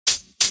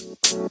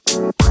Nah,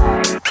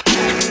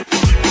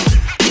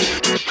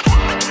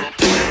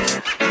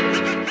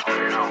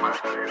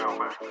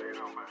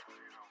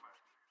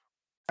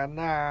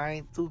 I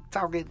ain't too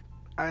talking.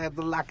 I have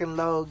to lock and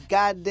load.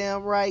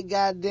 Goddamn right,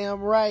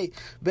 goddamn right.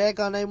 Back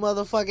on they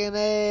motherfucking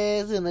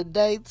ass in the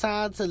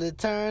daytime till it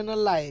turn the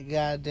light.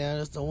 Goddamn,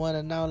 it's the one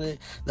and only,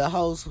 the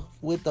host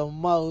with the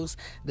most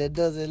that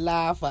does it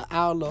live for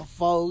all the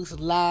folks.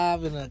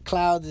 Live in the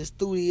Clouded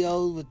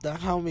Studios with the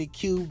homie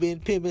Q. Been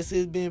pimping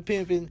since been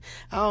pimping.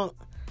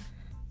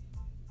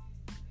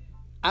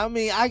 I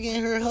mean, I can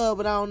hear her,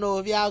 but I don't know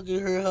if y'all can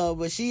hear her.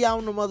 But she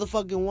on the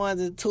motherfucking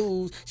ones and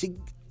twos. She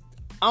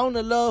on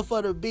the love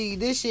for the beat.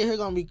 This shit here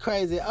gonna be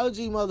crazy. OG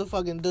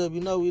motherfucking Dub.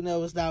 You know we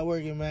never stop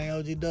working, man.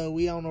 OG Dub,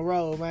 we on the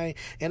road, man.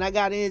 And I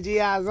got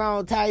NGI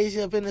Zone,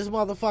 Taisha up in this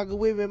motherfucker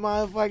with me,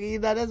 motherfucker. You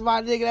know, that's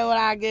my nigga. That's what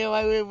I get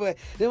away with. But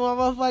this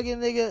motherfucking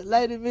nigga,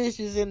 Lady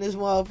Mistress in this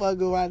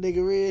motherfucker, my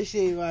nigga. Real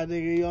shit, my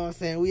nigga. You know what I'm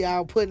saying? We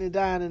all putting it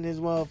down in this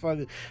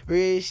motherfucker.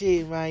 Real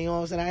shit, man. You know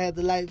what I'm saying? I had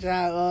to like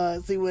try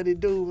see what it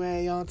do,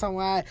 man. You know what I'm talking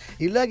about?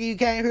 You lucky you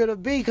can't hear the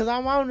beat, because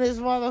I'm on this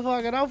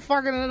motherfucker. I'm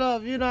fucking it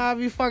up. You know I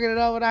be fucking it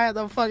up when I have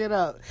to fuck it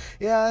up.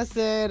 You know what I'm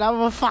saying? I'm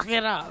gonna fuck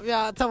it up. You know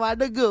what I'm talking about?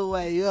 The good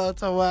way. You know what I'm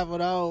talking about? For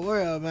the whole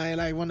world, man.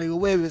 Like when nigga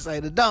women say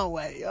the dumb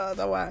way. You know what I'm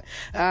talking about?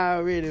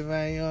 Already,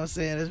 man. You know what I'm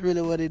saying? That's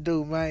really what it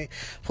do, man.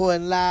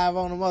 Putting live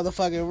on the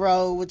motherfucking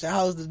road with your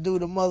host to do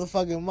the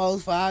motherfucking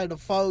most for all the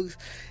folks.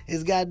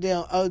 It's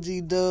goddamn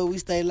OG Dub. We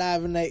stay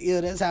live in that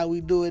ear. That's how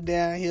we do it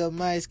down here,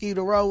 man.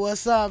 Skeeter Row,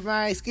 what's up,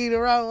 man?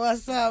 Skeeter Row,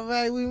 what's up,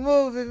 man? We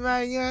moving,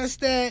 man. You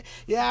understand?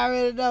 You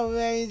already know,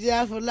 man.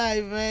 Just for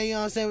life, man. You know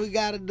what I'm saying? We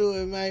gotta do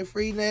it, man.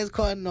 Free Nez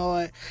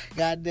Cardinal.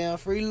 Goddamn,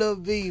 free Lil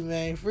B,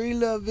 man. Free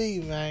Lil B,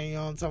 man. You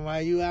know what I'm talking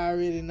about? You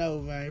already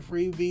know, man.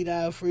 Free beat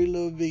out, free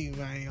Lil B,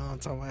 man. You know what I'm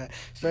talking about?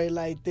 Straight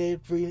like that,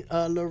 free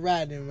Lil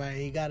Rodney, man.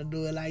 You gotta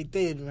do it like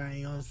that, man.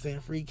 You know what I'm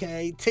saying? Free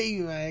KT,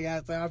 man.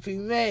 Got RP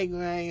Meg,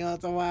 man. You know what I'm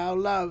talking about? All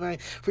love, man.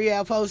 Free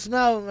Alpo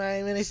Snow,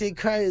 man. Man, this shit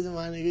crazy,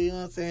 my nigga. You know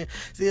what I'm saying?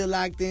 Still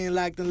locked in,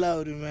 locked and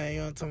loaded, man. You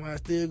know what I'm talking about?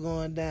 Still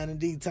going down in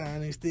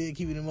D-Town and still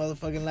keeping the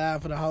motherfucking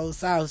live for the whole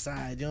South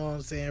Side. You know what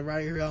I'm saying?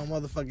 Right here on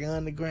motherfucking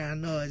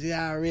Underground Noise. You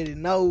already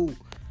know. You know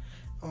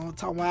what I'm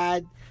talking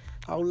about?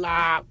 Hold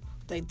up.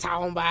 They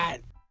talking about